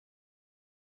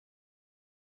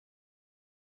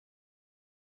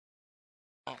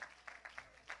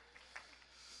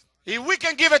If we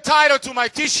can give a title to my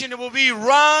teaching, it will be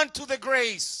Run to the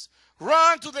Grace.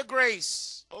 Run to the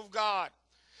grace of God.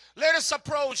 Let us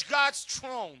approach God's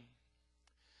throne.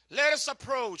 Let us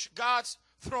approach God's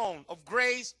throne of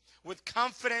grace with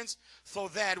confidence so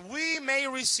that we may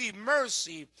receive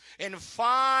mercy and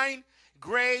find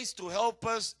grace to help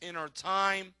us in our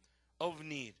time of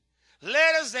need.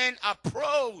 Let us then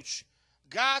approach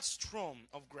God's throne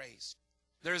of grace.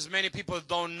 There's many people that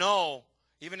don't know,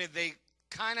 even if they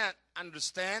kind of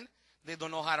understand, they don't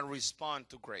know how to respond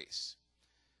to grace.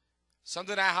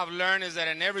 Something I have learned is that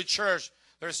in every church,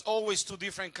 there's always two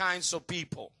different kinds of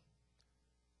people.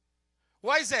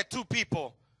 Why is that two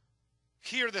people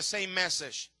hear the same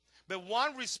message, but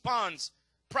one responds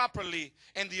properly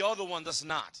and the other one does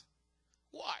not?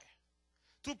 Why?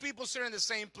 Two people sit in the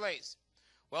same place.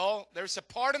 Well, there's a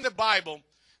part in the Bible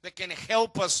that can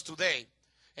help us today.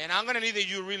 And I'm going to need that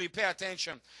you really pay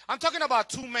attention. I'm talking about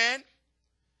two men.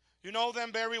 You know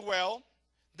them very well.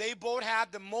 They both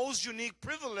had the most unique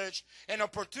privilege and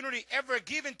opportunity ever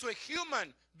given to a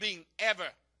human being ever.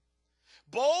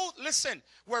 Both, listen,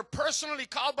 were personally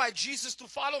called by Jesus to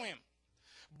follow him.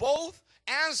 Both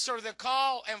answered the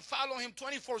call and followed him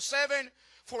 24/7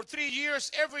 for 3 years,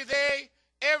 every day,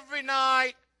 every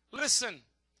night. Listen,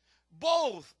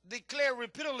 both declared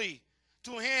repeatedly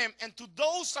to him and to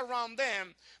those around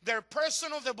them their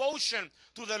personal devotion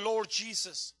to the Lord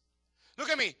Jesus. Look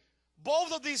at me.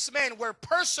 Both of these men were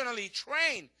personally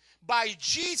trained by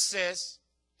Jesus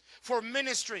for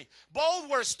ministry. Both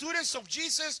were students of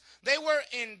Jesus. They were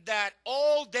in that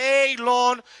all day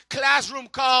long classroom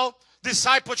called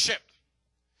discipleship.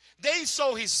 They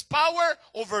saw his power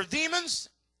over demons.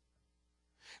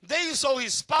 They saw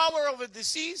his power over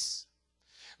disease.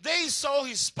 They saw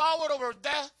his power over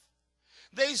death.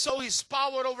 They saw his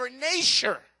power over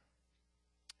nature.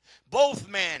 Both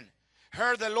men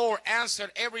heard the Lord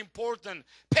answer every important,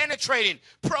 penetrating,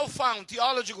 profound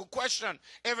theological question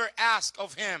ever asked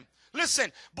of him.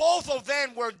 Listen, both of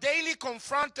them were daily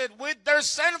confronted with their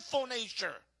sinful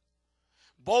nature.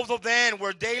 Both of them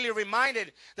were daily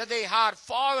reminded that they had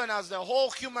fallen as the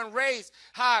whole human race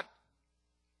had,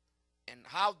 and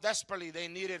how desperately they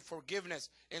needed forgiveness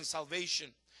and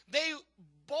salvation.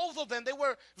 Both of them, they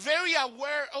were very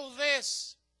aware of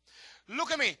this.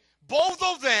 Look at me. Both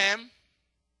of them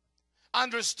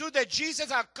understood that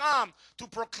Jesus had come to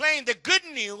proclaim the good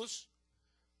news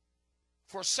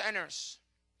for sinners.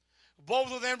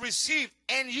 Both of them received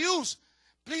and used,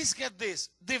 please get this,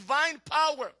 divine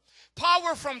power.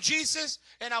 Power from Jesus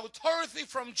and authority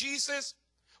from Jesus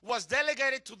was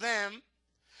delegated to them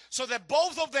so that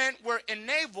both of them were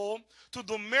enabled to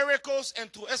do miracles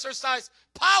and to exercise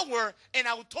power and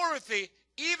authority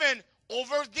even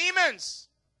over demons.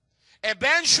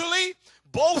 Eventually,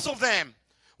 both of them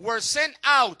were sent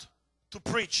out to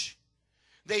preach.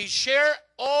 They shared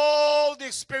all the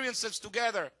experiences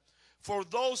together for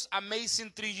those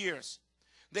amazing 3 years.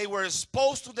 They were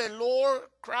exposed to the Lord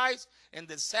Christ in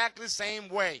the exactly same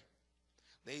way.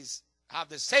 They have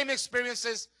the same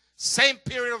experiences, same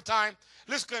period of time.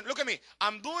 Listen, look at me.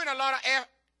 I'm doing a lot of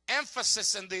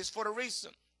emphasis in this for a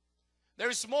reason. There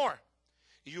is more.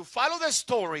 If you follow the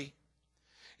story,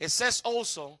 it says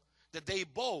also that they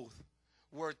both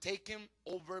were taken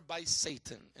over by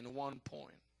Satan in one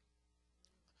point.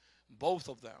 Both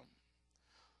of them.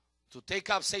 To take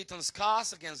up Satan's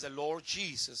cause against the Lord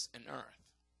Jesus and earth.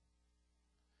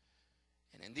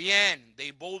 And in the end,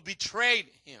 they both betrayed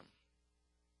him.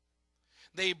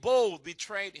 They both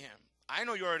betrayed him. I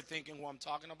know you're thinking who I'm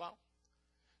talking about.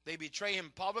 They betrayed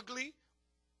him publicly,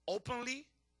 openly.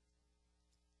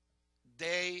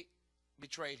 They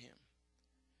betrayed him.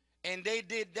 And they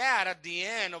did that at the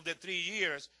end of the 3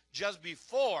 years, just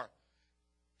before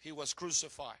he was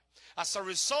crucified. As a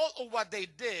result of what they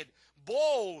did,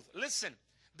 both, listen,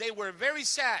 they were very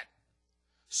sad,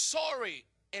 sorry.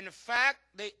 In fact,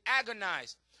 they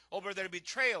agonized over their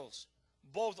betrayals.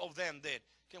 Both of them did.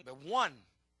 But one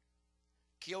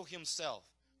killed himself,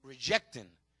 rejecting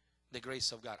the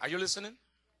grace of God. Are you listening?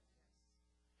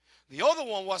 The other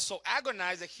one was so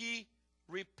agonized that he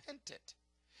repented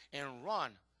and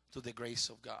ran to the grace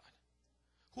of God.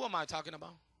 Who am I talking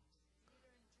about?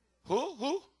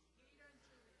 Who?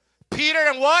 Peter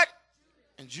and what?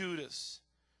 And Judas.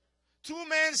 Two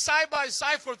men side by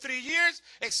side for 3 years,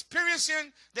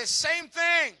 experiencing the same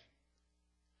thing.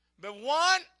 But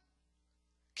one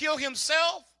killed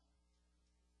himself,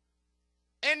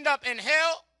 end up in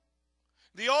hell.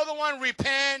 The other one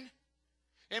repented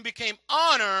and became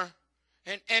honor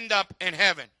and end up in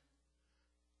heaven.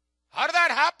 How did that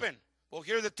happen? Well,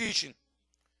 here's the teaching.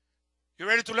 You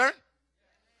ready to learn?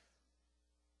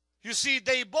 You see,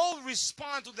 they both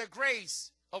respond to the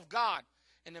grace of God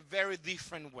in a very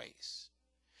different ways.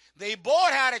 They both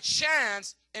had a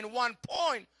chance in one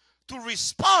point to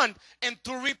respond and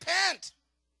to repent.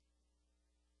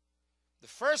 The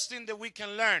first thing that we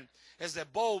can learn is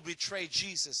that both betrayed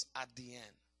Jesus at the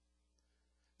end.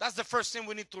 That's the first thing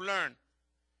we need to learn.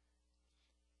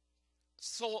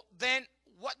 So then,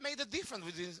 what made the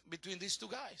difference between these two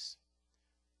guys?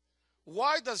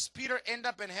 Why does Peter end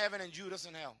up in heaven and Judas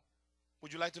in hell?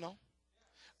 Would you like to know?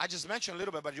 I just mentioned a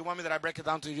little bit, but you want me that I break it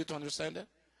down to you to understand it?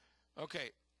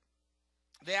 Okay.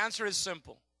 The answer is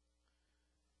simple.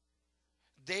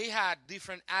 They had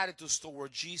different attitudes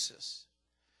toward Jesus.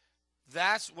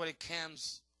 That's what it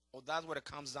comes, or that's what it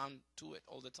comes down to it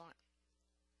all the time.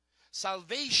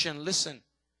 Salvation, listen,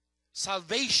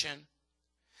 salvation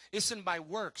isn't by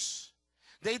works.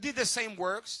 They did the same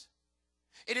works.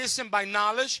 It isn't by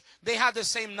knowledge. They had the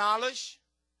same knowledge.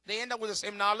 They end up with the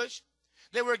same knowledge.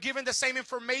 They were given the same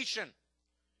information.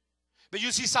 But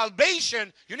you see,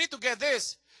 salvation, you need to get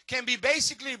this, can be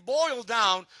basically boiled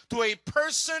down to a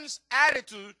person's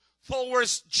attitude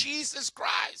towards Jesus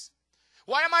Christ.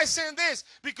 Why am I saying this?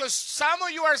 Because some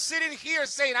of you are sitting here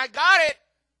saying, I got it.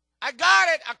 I got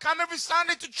it. I come every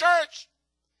Sunday to church.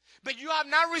 But you have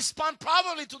not responded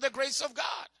probably to the grace of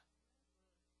God.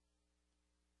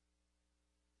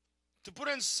 To put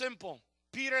it simple,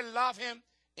 Peter loved him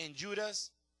and Judas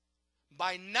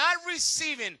by not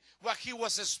receiving what he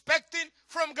was expecting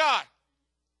from God.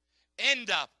 End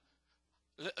up,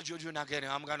 you're not getting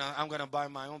it. I'm gonna buy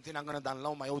my own thing. I'm gonna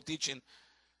download my own teaching.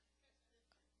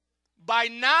 By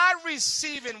not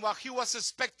receiving what he was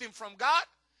expecting from God,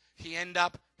 he ended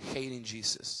up hating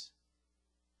Jesus.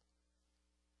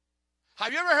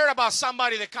 Have you ever heard about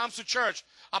somebody that comes to church,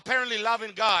 apparently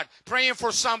loving God, praying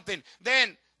for something,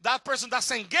 then that person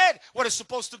doesn't get what it's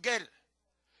supposed to get?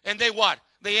 And they what?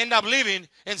 They end up leaving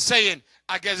and saying,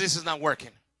 I guess this is not working.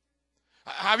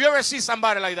 Have you ever seen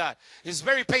somebody like that? It's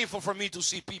very painful for me to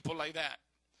see people like that.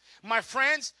 My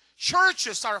friends,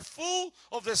 churches are full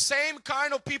of the same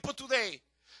kind of people today.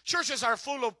 Churches are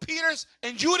full of Peters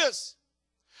and Judas.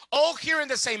 All hearing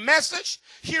the same message,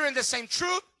 hearing the same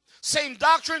truth, same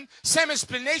doctrine, same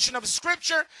explanation of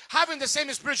Scripture, having the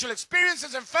same spiritual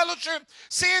experiences and fellowship,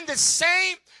 seeing the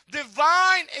same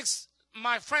divine,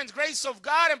 my friends, grace of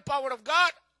God and power of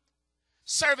God,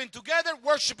 serving together,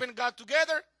 worshiping God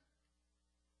together.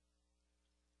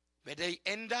 But they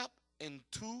end up in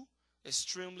two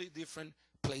extremely different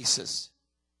places.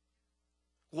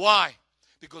 Why?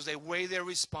 Because the way they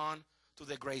respond to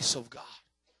the grace of God.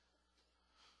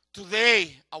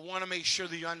 Today, I want to make sure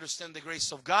that you understand the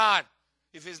grace of God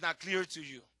if it's not clear to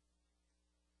you.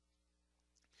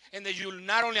 And that you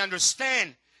not only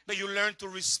understand, but you learn to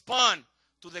respond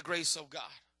to the grace of God.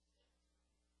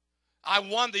 I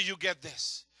want that you get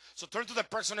this. So turn to the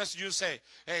person next to you and say,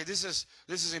 hey, this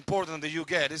is important that you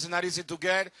get. This is not easy to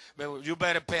get, but you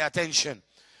better pay attention.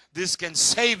 This can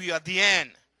save you at the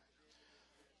end.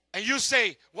 And you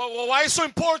say, well, why is it so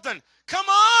important? Come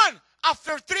on!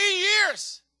 After 3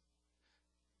 years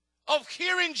of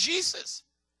hearing Jesus,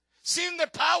 seeing the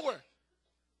power,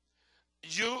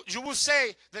 you will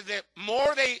say that the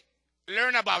more they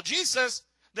learn about Jesus,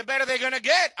 the better they're going to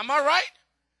get. Am I right?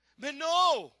 But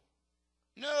no.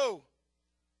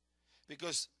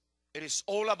 Because it is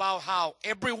all about how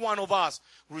every one of us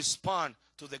respond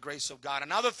to the grace of God.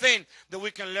 Another thing that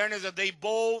we can learn is that they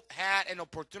both had an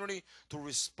opportunity to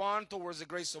respond towards the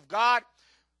grace of God.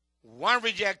 One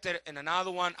rejected and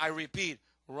another one, I repeat,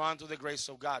 run to the grace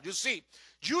of God. You see,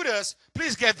 Judas,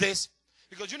 please get this,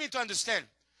 because you need to understand.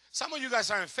 Some of you guys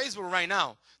are on Facebook right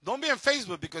now. Don't be on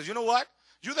Facebook, because you know what?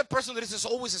 You're the person that is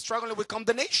always struggling with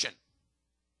condemnation.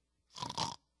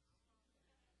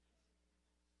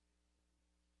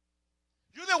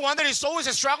 You're the one that is always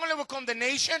struggling with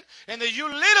condemnation, and that you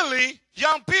literally,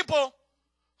 young people,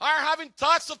 are having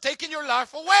thoughts of taking your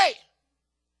life away.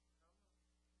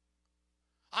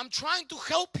 I'm trying to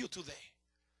help you today.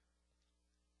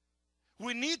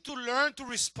 We need to learn to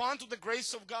respond to the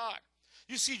grace of God.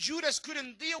 You see, Judas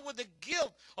couldn't deal with the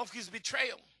guilt of his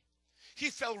betrayal. He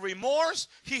felt remorse,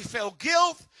 he felt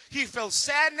guilt, he felt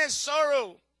sadness,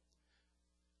 sorrow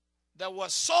that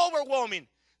was so overwhelming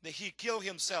that he killed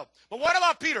himself. But what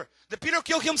about Peter? Did Peter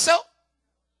kill himself?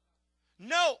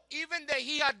 No, even that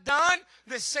he had done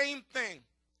the same thing.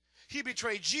 He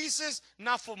betrayed Jesus,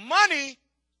 not for money,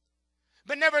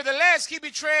 but nevertheless he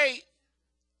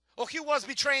was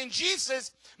betraying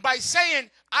Jesus by saying,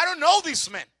 I don't know this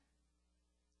man.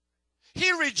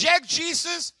 He rejected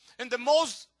Jesus in the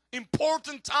most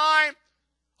important time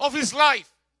of his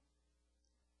life.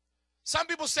 Some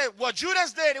people say what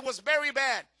Judas did, it was very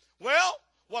bad. Well,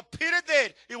 what Peter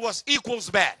did, it was equals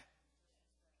bad.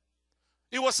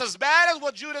 It was as bad as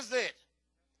what Judas did.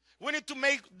 We need to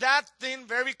make that thing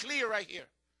very clear right here.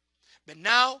 But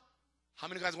now, how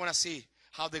many guys want to see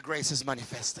how the grace is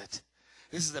manifested?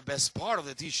 This is the best part of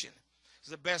the teaching. It's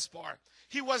the best part.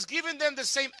 He was giving them the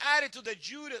same attitude that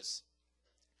Judas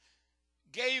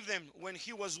gave them when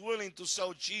he was willing to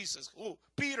sell Jesus. Who?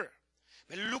 Peter.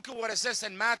 And look at what it says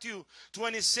in Matthew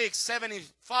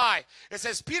 26:75. It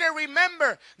says, Peter,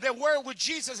 remember the word which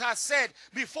Jesus had said,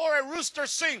 before a rooster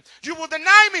sing, you will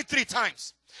deny me 3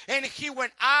 times. And he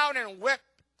went out and wept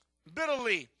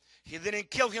bitterly. He didn't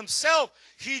kill himself.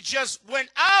 He just went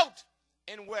out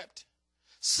and wept.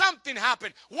 Something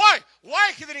happened. Why?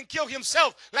 Why he didn't kill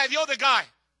himself like the other guy?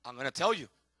 I'm going to tell you.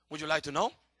 Would you like to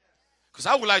know? Because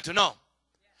I would like to know.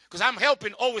 Because I'm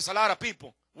helping always a lot of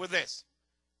people with this.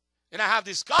 And I have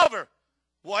discovered,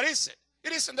 what is it?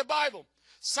 It is in the Bible.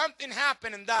 Something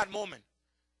happened in that moment.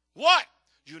 What?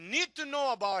 You need to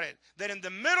know about it. That in the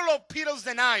middle of Peter's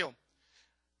denial,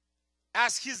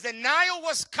 as his denial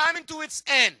was coming to its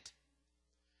end,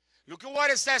 look at what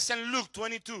it says in Luke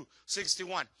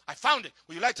 22:61. I found it.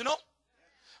 Would you like to know?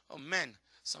 Oh, man.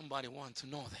 Somebody wants to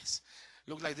know this.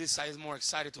 Look like this side is more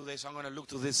excited today, so I'm going to look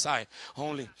to this side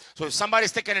only. So if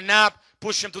somebody's taking a nap,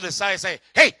 push him to the side and say,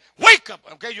 hey, wake up.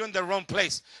 Okay, you're in the wrong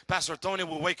place. Pastor Tony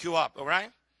will wake you up, all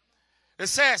right? It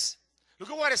says, look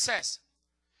at what it says.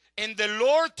 And the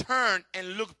Lord turned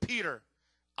and looked Peter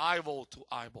eyeball to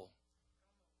eyeball.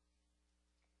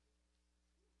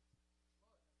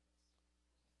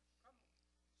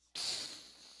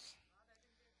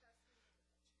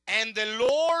 And the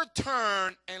Lord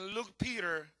turned and looked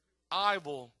Peter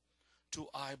eyeball to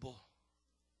eyeball.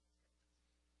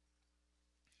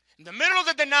 In the middle of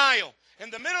the denial, in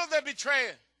the middle of the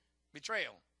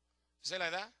betrayal. Say it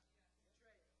like that?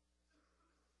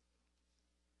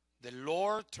 The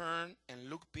Lord turned and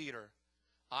looked Peter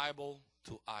eyeball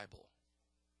to eyeball.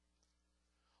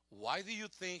 Why do you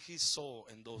think he saw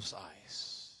in those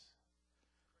eyes?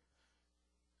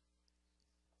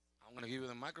 I'm going to give you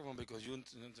the microphone because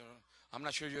I'm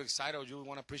not sure you're excited or you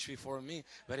want to preach before me,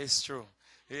 but it's true.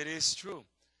 It is true.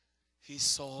 He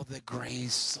saw the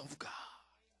grace of God.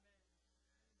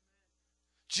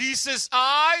 Jesus'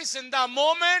 eyes in that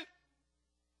moment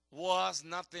was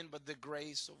nothing but the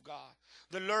grace of God.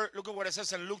 The Lord, look at what it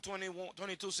says in Luke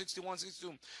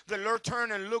 22:61-62. The Lord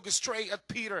turned and looked straight at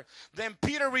Peter. Then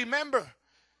Peter remembered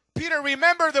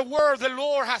the word the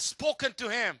Lord has spoken to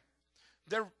him.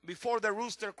 Before the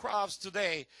rooster crows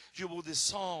today, you will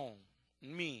disown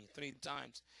me 3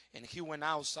 times. And he went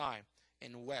outside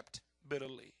and wept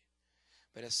bitterly.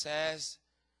 But it says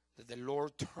that the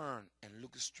Lord turned and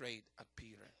looked straight at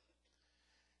Peter.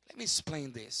 Let me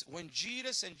explain this. When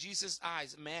Judas and Jesus'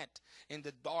 eyes met in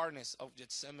the darkness of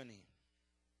Gethsemane,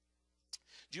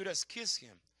 Judas kissed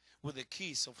him with a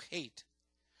kiss of hate,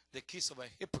 the kiss of a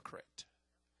hypocrite.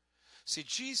 See,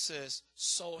 Jesus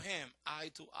saw him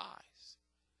eye to eye.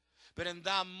 But in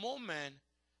that moment,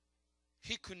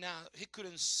 he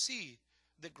couldn't see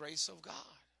the grace of God.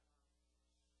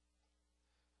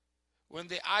 When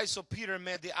the eyes of Peter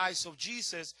met the eyes of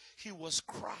Jesus, he was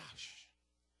crushed.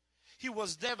 He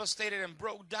was devastated and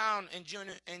broke down in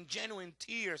genuine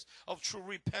tears of true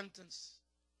repentance.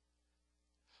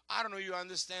 I don't know if you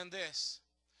understand this,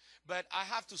 but I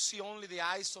have to see only the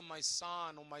eyes of my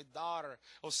son or my daughter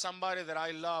or somebody that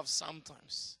I love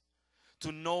sometimes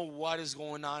to know what is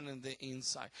going on in the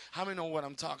inside. How many know what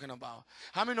I'm talking about?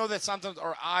 How many know that sometimes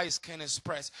our eyes can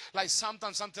express? Like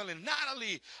sometimes I'm telling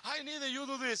Natalie, I need that you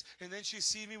do this. And then she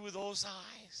see me with those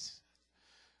eyes.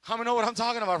 How many know what I'm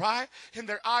talking about, right? And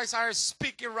their eyes are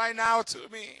speaking right now to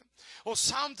me. Or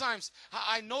sometimes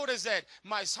I notice that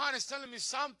my son is telling me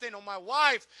something, or my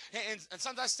wife, and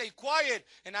sometimes I stay quiet,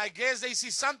 and I guess they see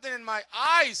something in my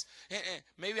eyes. And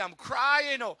maybe I'm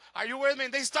crying, or are you with me?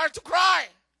 And they start to cry.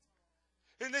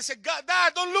 And they say, God,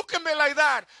 Dad, don't look at me like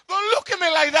that. Don't look at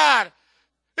me like that.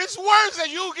 It's worse than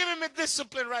you giving me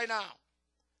discipline right now.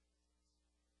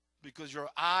 Because your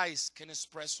eyes can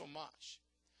express so much.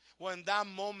 Well, in that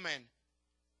moment,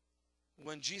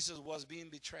 when Jesus was being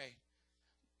betrayed,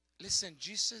 listen,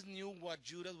 Jesus knew what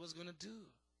Judas was going to do.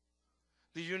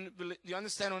 Do you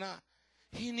understand or not?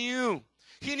 He knew.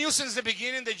 He knew since the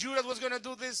beginning that Judas was going to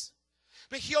do this.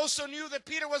 But he also knew that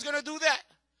Peter was going to do that.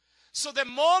 So the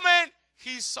moment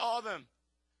he saw them,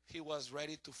 he was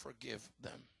ready to forgive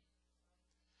them.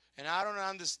 And I don't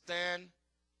understand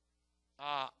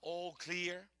all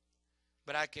clear,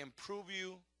 but I can prove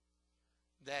you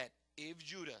that if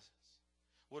Judas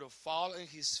would have fallen at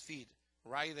his feet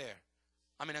right there,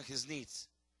 on his knees,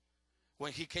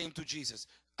 when he came to Jesus,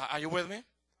 are you with me?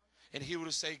 And he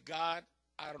would say, God,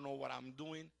 I don't know what I'm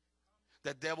doing.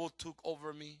 The devil took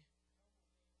over me.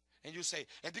 And you say,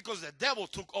 and because the devil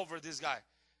took over this guy.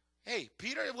 Hey,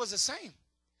 Peter, it was the same.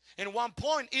 In one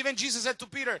point, even Jesus said to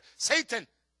Peter, Satan,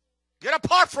 get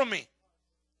apart from me.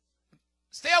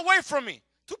 Stay away from me.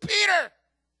 To Peter.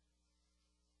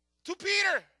 To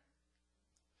Peter.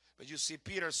 But you see,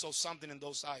 Peter saw something in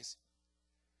those eyes.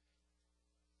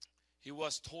 He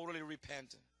was totally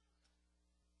repentant.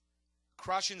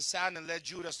 Crushing sadness led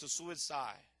Judas to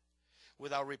suicide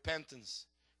without repentance.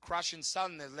 Crushing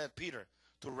sadness led Peter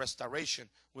to restoration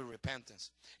with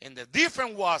repentance. And the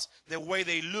difference was the way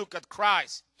they look at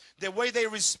Christ, the way they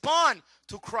respond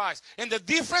to Christ. And the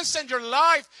difference in your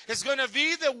life is going to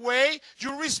be the way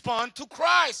you respond to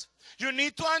Christ. You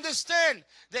need to understand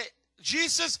that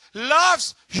Jesus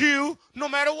loves you no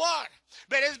matter what.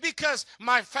 But it's because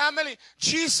my family,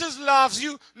 Jesus loves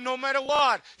you no matter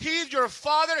what. He's your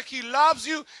father. He loves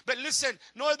you. But listen,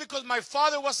 not because my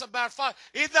father was a bad father.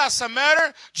 It doesn't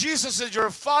matter. Jesus is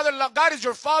your father. God is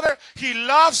your father. He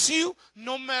loves you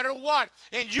no matter what.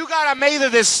 And you got to make the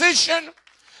decision.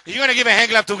 You're going to give a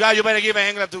hand clap to God. You better give a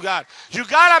hand clap to God. You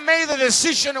got to make the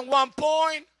decision at one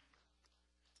point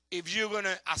if you're going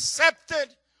to accept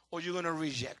it or you're going to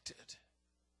reject it.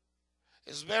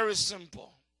 It's very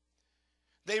simple.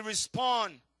 They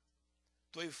respond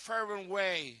to a fervent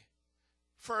way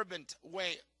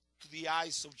to the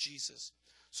eyes of Jesus.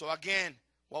 So again,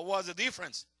 what was the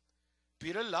difference?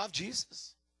 Peter loved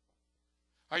Jesus.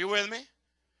 Are you with me?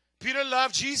 Peter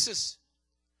loved Jesus.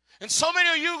 And so many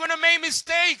of you are going to make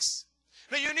mistakes.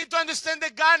 But you need to understand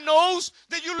that God knows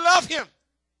that you love him.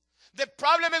 The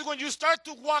problem is when you start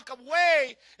to walk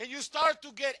away and you start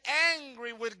to get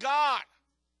angry with God.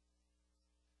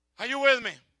 Are you with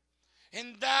me?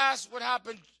 And that's what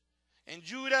happened. And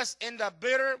Judas ended up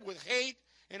bitter with hate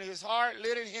in his heart,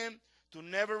 leading him to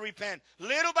never repent.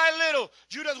 Little by little,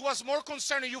 Judas was more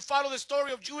concerned. And you follow the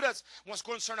story of Judas, was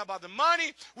concerned about the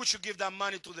money. We should give that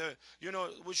money to the,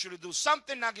 we should do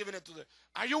something, not giving it to the.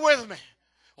 Are you with me?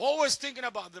 Always thinking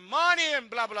about the money and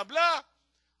blah, blah, blah,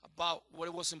 about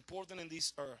what was important in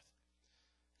this earth.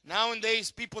 Nowadays,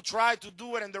 people try to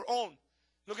do it on their own.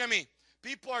 Look at me.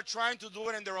 People are trying to do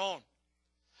it on their own.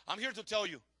 I'm here to tell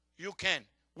you, you can.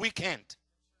 We can't.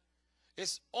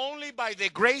 It's only by the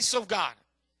grace of God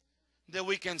that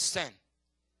we can stand.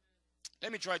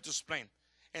 Let me try to explain.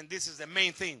 And this is the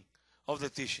main thing of the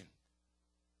teaching.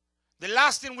 The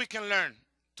last thing we can learn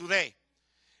today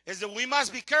is that we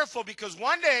must be careful, because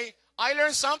one day I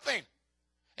learned something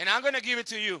and I'm going to give it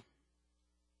to you.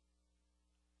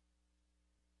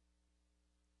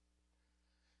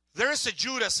 There is a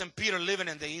Judas and Peter living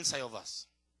in the inside of us.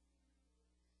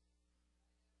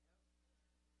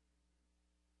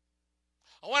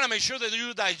 I want to make sure that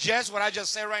you digest what I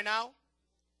just said right now.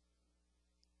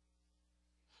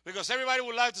 Because everybody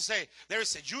would like to say, there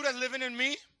is a Judas living in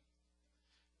me.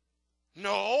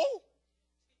 No.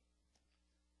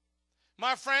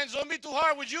 My friends, don't be too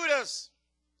hard with Judas.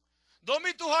 Don't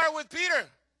be too hard with Peter.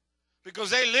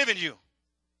 Because they live in you.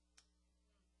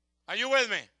 Are you with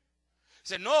me? He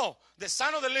said, no, the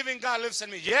Son of the living God lives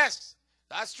in me. Yes,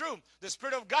 that's true. The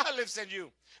Spirit of God lives in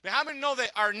you. But how many know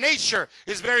that our nature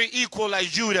is very equal like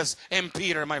Judas and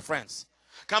Peter, my friends?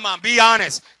 Come on, be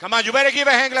honest. Come on, you better give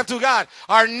a hand clap to God.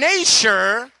 Our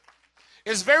nature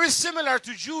is very similar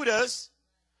to Judas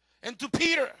and to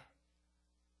Peter.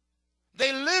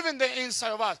 They live in the inside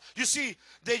of us. You see,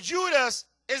 the Judas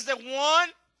is the one.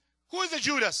 Who is the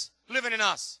Judas living in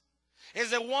us? Is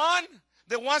the one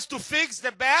that wants to fix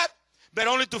the bad, but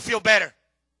only to feel better.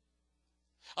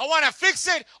 I want to fix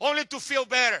it only to feel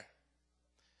better.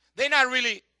 They're not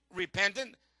really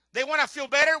repentant. They want to feel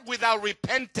better without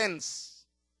repentance.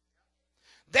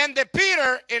 Then the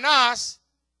Peter in us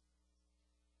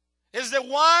is the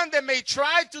one that may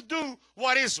try to do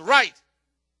what is right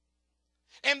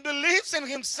and believes in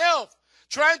himself,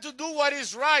 trying to do what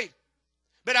is right.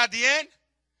 But at the end,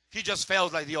 he just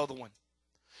fails like the other one.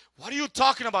 What are you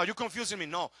talking about? You're confusing me.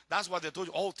 No, that's what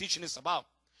the whole teaching is about.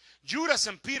 Judas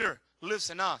and Peter lives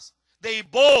in us. They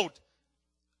both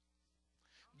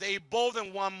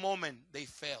in one moment, they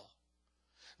fail.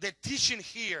 The teaching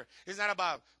here is not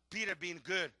about Peter being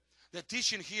good. The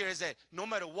teaching here is that no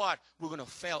matter what, we're going to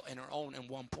fail in our own at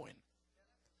one point.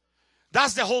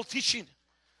 That's the whole teaching.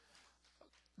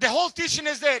 The whole teaching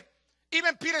is that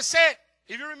even Peter said,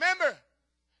 if you remember,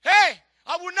 hey,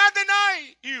 I will not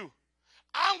deny you.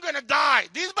 I'm going to die.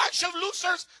 These bunch of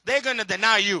losers, they're going to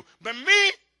deny you. But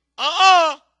me,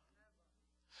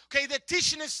 Okay, the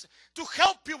teaching is to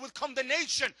help you with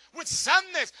condemnation, with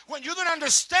sadness, when you don't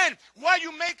understand why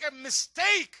you make a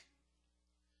mistake.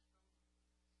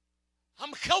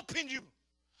 I'm helping you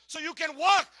so you can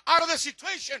walk out of the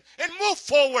situation and move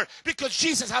forward, because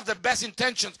Jesus has the best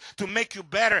intentions to make you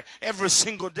better every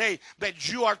single day.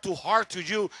 But you are too hard to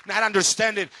you, not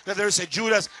understanding that there's a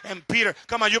Judas and Peter.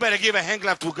 Come on, you better give a hand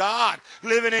clap to God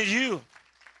living in you.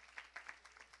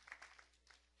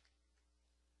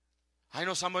 I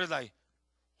know somebody's like,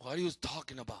 what are you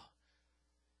talking about?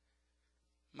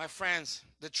 My friends,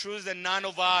 the truth is that none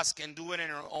of us can do it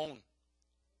on our own.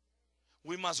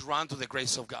 We must run to the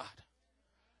grace of God.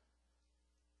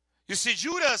 You see,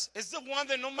 Judas is the one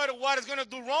that no matter what is going to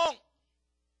do wrong.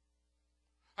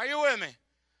 Are you with me?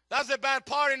 That's the bad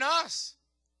part in us.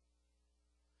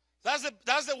 That's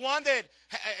the one that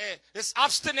is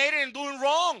obstinate in doing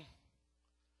wrong.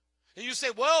 And you say,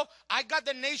 well, I got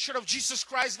the nature of Jesus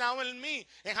Christ now in me.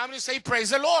 And how many say praise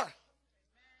the Lord?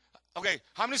 Okay,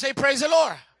 how many say praise the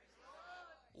Lord?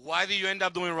 Why do you end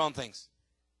up doing wrong things?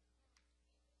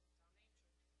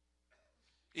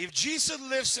 If Jesus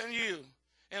lives in you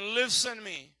and lives in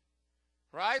me,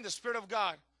 right, the Spirit of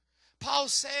God, Paul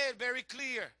said very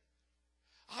clear,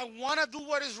 I want to do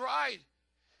what is right,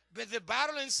 but the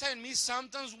battle inside me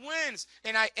sometimes wins,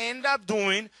 and I end up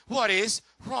doing what is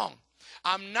wrong.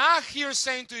 I'm not here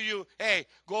saying to you, hey,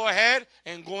 go ahead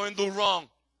and go and do wrong.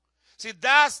 See,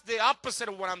 that's the opposite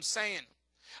of what I'm saying.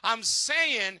 I'm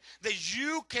saying that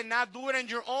you cannot do it on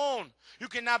your own. You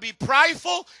cannot be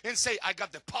prideful and say, I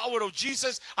got the power of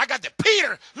Jesus. I got the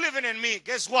Peter living in me.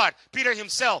 Guess what? Peter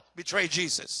himself betrayed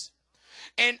Jesus.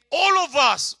 And all of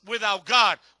us without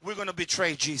God, we're going to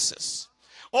betray Jesus.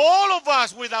 All of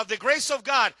us without the grace of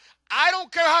God, I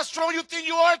don't care how strong you think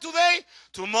you are today.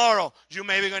 Tomorrow, you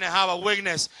may be going to have a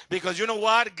weakness. Because you know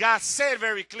what? God said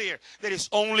very clear that it's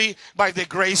only by the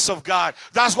grace of God.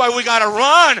 That's why we got to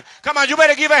run. Come on, you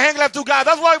better give a hand clap to God.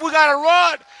 That's why we got to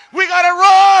run. We got to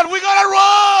run. We got to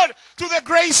run to the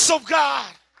grace of God.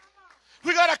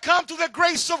 We got to come to the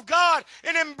grace of God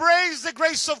and embrace the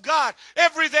grace of God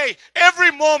every day,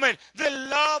 every moment. The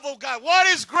love of God. What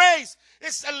is grace?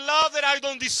 It's a love that I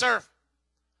don't deserve.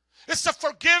 It's a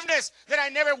forgiveness that I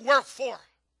never worked for.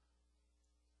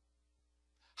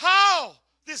 How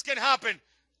this can happen?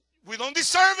 We don't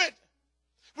deserve it.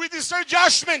 We deserve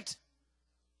judgment.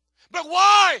 But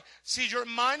why? See, your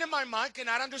mind and my mind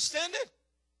cannot understand it.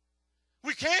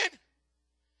 We can't.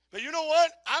 But you know what?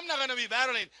 I'm not going to be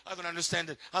battling. I don't understand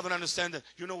it. I don't understand it.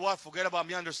 You know what? Forget about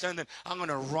me understanding. I'm going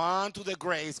to run to the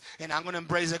grace, and I'm going to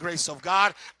embrace the grace of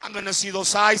God. I'm going to see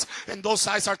those eyes, and those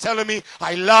eyes are telling me,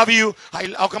 I love you.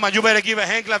 Oh, come on, you better give a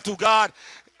hand clap to God.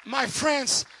 My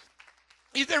friends,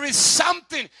 if there is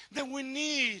something that we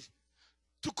need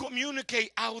to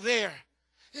communicate out there,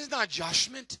 it's not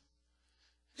judgment.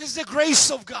 It's the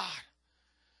grace of God.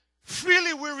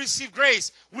 Freely we receive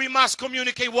grace. We must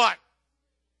communicate what?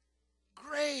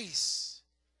 Grace.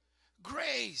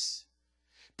 Grace.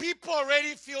 People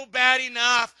already feel bad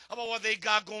enough about what they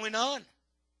got going on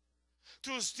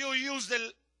to still use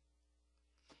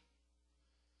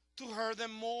to hurt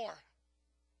them more.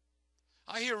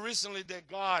 I hear recently that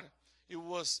God,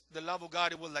 the love of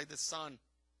God, it was like the sun.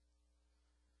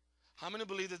 How many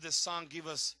believe that the sun gives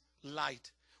us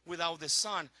light? Without the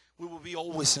sun, we will be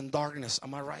always in darkness.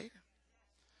 Am I right?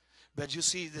 But you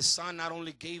see, the sun not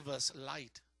only gave us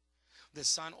light, the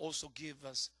sun also gave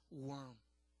us warmth.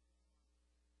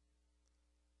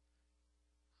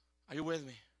 Are you with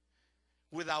me?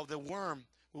 Without the warmth,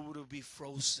 we would be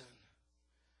frozen.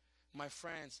 My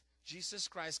friends, Jesus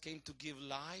Christ came to give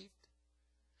light,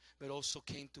 but also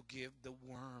came to give the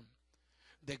warmth,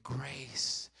 the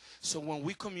grace. So when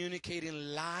we communicate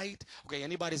in light, okay,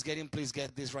 anybody's getting, please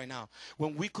get this right now.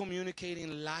 When we communicate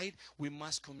in light, we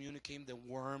must communicate the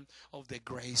warmth of the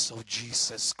grace of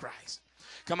Jesus Christ.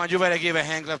 Come on, you better give a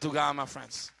hand clap to God, my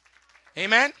friends.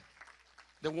 Amen?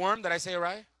 The worm, did I say it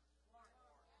right?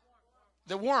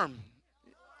 The worm.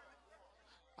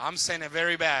 I'm saying it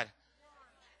very bad.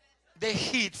 The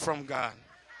heat from God.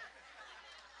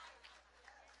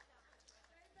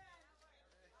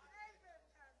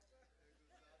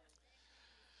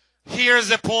 Here's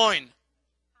the point.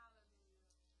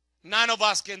 None of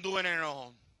us can do it on our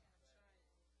own.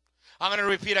 I'm going to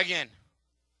repeat again.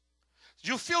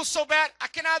 You feel so bad, I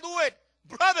cannot do it.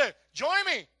 Brother, join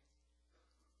me.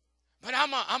 But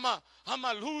I'm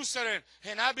a loser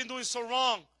and I've been doing so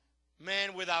wrong.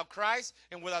 Man, without Christ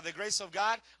and without the grace of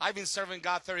God, I've been serving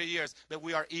God 30 years, but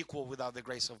we are equal without the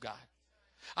grace of God.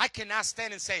 I cannot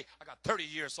stand and say, I got 30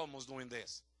 years almost doing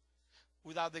this.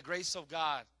 Without the grace of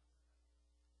God,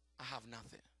 I have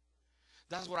nothing.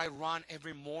 That's what I run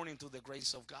every morning, to the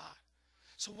grace of God.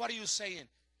 So what are you saying?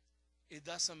 It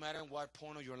doesn't matter in what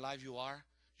point of your life you are,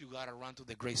 you got to run to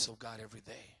the grace of God every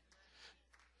day.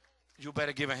 You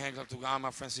better give a hand clap to God,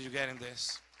 my friends, so you're getting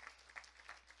this.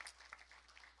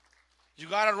 You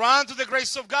got to run to the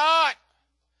grace of God.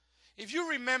 If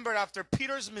you remember, after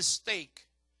Peter's mistake,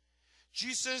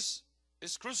 Jesus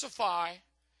is crucified,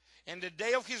 and the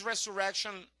day of his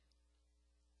resurrection,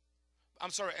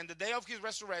 and the day of his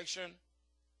resurrection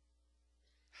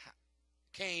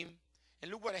came,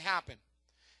 and look what happened.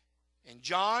 In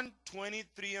John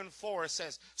 23:4 it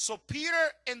says, so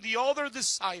Peter and the other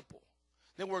disciple,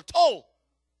 they were told,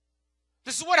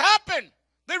 this is what happened.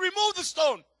 They removed the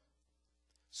stone.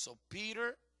 So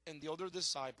Peter and the other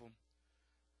disciple,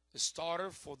 they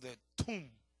started for the tomb.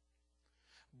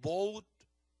 Both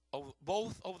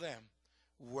of them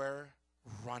were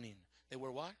running. They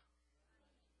were what?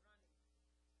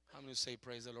 How many say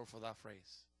praise the Lord for that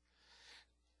phrase?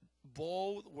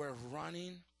 Both were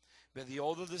running, but the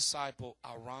other disciple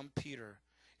around Peter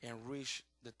and reached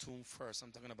the tomb first.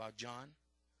 I'm talking about John.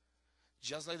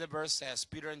 Just like the verse says,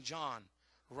 Peter and John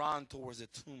ran towards the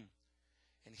tomb.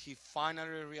 And he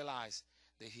finally realized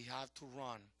that he had to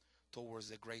run towards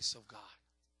the grace of God.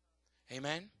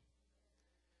 Amen?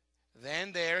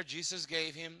 Then there, Jesus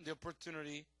gave him the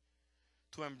opportunity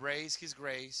to embrace his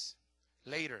grace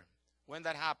later. When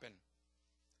that happened,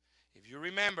 if you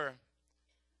remember,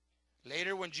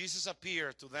 later when Jesus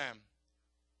appeared to them,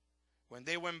 when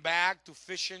they went back to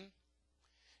fishing,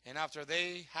 and after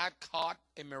they had caught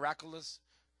a miraculous,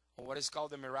 or what is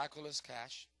called the miraculous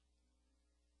catch,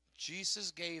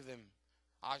 Jesus gave them,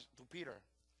 to Peter,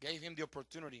 gave him the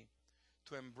opportunity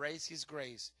to embrace his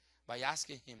grace by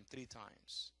asking him 3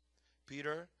 times,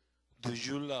 Peter, do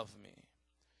you love me?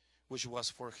 Which was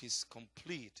for his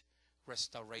complete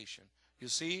restoration. You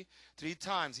see, 3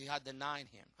 times he had denied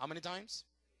him. How many times?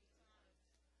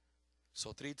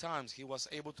 So 3 times he was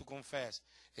able to confess.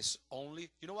 It's only,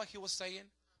 you know what he was saying?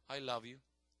 I love you.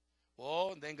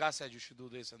 Oh, and then God said you should do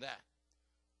this and that.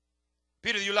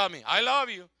 Peter, do you love me? I love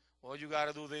you. Well, you got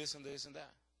to do this and this and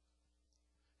that.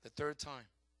 The 3rd time,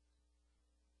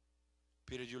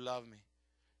 Peter, you love me.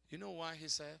 You know why he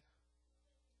said?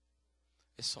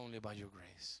 It's only by your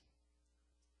grace.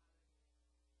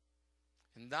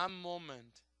 In that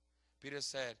moment, Peter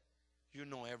said, you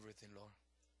know everything, Lord.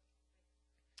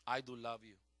 I do love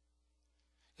you.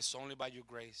 It's only by your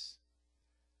grace.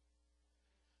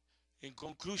 In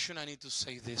conclusion, I need to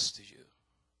say this to you.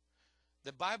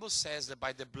 The Bible says that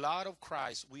by the blood of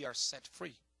Christ, we are set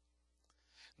free.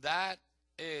 That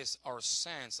is, our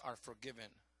sins are forgiven.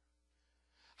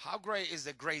 How great is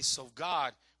the grace of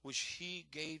God, which he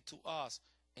gave to us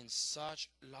in such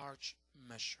large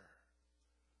measure.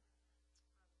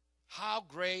 How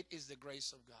great is the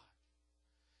grace of God?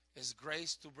 It's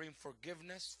grace to bring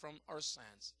forgiveness from our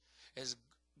sins. It's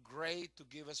great to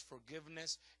give us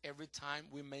forgiveness every time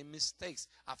we make mistakes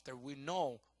after we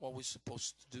know what we're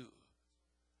supposed to do.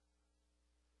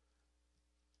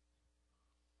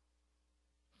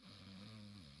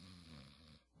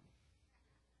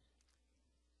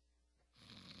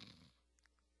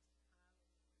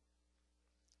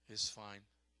 It's fine.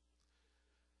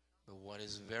 But what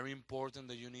is very important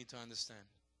that you need to understand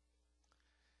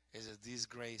is that this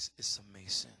grace is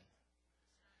amazing.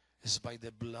 It's by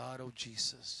the blood of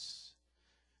Jesus.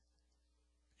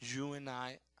 You and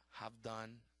I have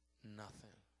done nothing.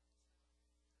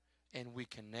 And we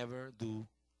can never do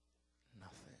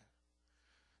nothing.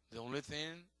 The only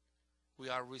thing we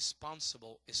are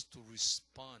responsible is to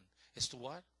respond. Is to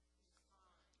what?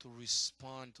 To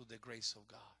respond to the grace of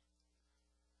God.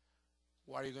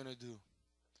 What are you going to do?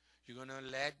 You're going to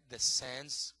let the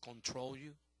sins control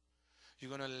you?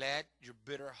 You're going to let your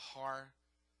bitter heart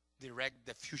direct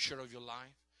the future of your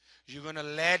life? You're going to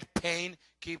let pain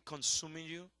keep consuming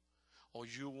you? Or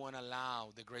you want to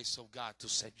allow the grace of God to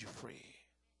set you free?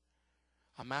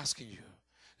 I'm asking you.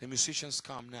 The musicians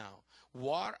come now.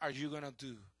 What are you going to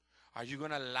do? Are you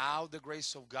going to allow the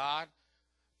grace of God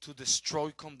to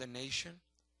destroy condemnation?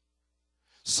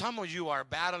 Some of you are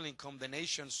battling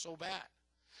condemnation so bad.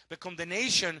 The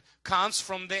condemnation comes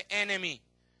from the enemy.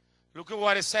 Look at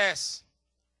what it says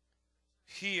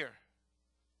here.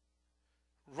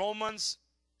 Romans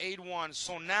 8:1.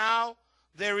 So now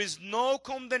there is no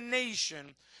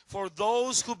condemnation for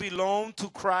those who belong to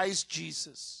Christ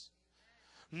Jesus.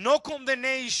 No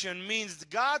condemnation means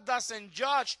God doesn't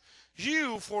judge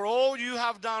you for all you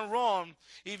have done wrong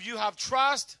if you have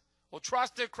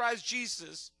trusted Christ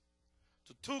Jesus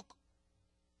to took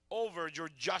over your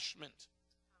judgment.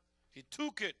 He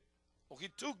took it, or he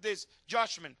took this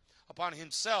judgment upon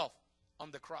himself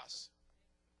on the cross.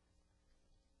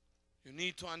 You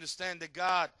need to understand that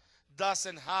God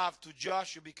doesn't have to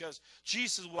judge you because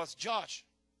Jesus was judged.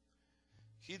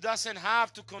 He doesn't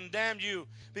have to condemn you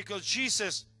because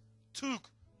Jesus took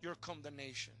your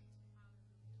condemnation.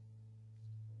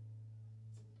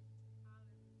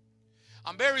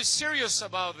 I'm very serious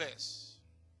about this.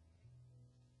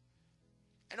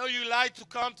 I know you like to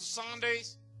come to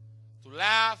Sundays to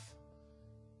laugh.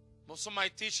 Most of my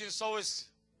teachings always,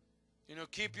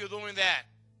 keep you doing that.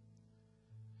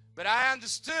 But I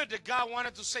understood that God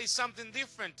wanted to say something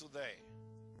different today.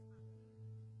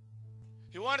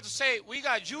 He wanted to say, we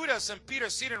got Judas and Peter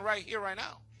sitting right here, right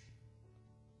now.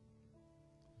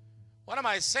 What am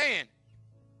I saying?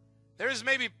 There is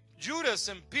maybe Judas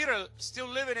and Peter still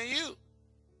living in you.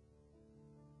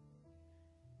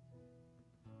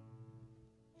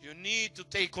 You need to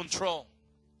take control.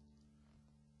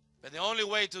 But the only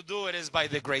way to do it is by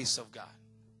the grace of God.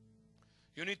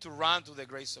 You need to run to the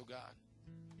grace of God.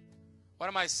 What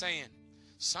am I saying?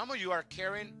 Some of you are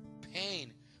carrying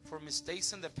pain for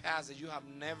mistakes in the past that you have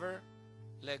never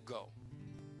let go.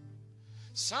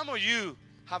 Some of you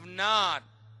have not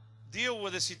dealt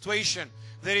with a situation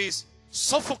that is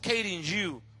suffocating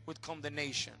you with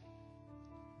condemnation.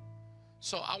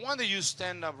 So I want that you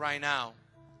stand up right now.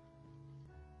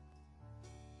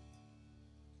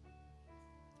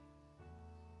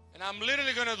 And I'm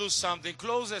literally going to do something.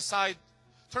 Close the side,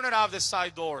 turn it off the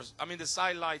side doors. The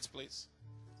side lights, please.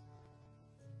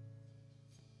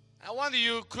 I want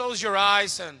you to close your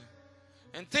eyes and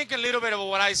think a little bit about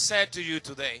what I said to you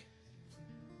today.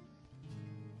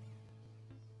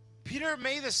 Peter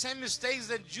made the same mistakes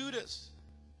that Judas.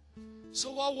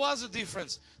 So what was the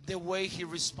difference? The way he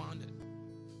responded.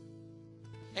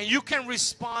 And you can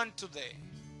respond today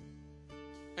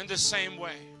in the same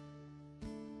way.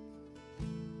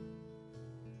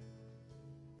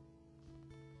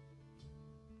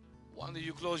 Why don't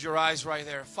you close your eyes right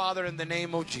there? Father, in the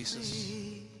name of Jesus.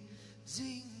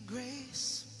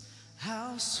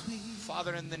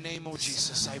 Father, in the name of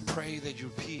Jesus, I pray that your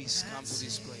peace come to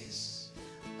this place.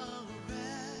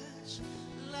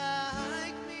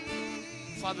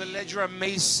 Father, let your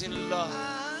amazing love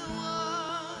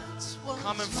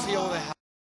come and fill the house.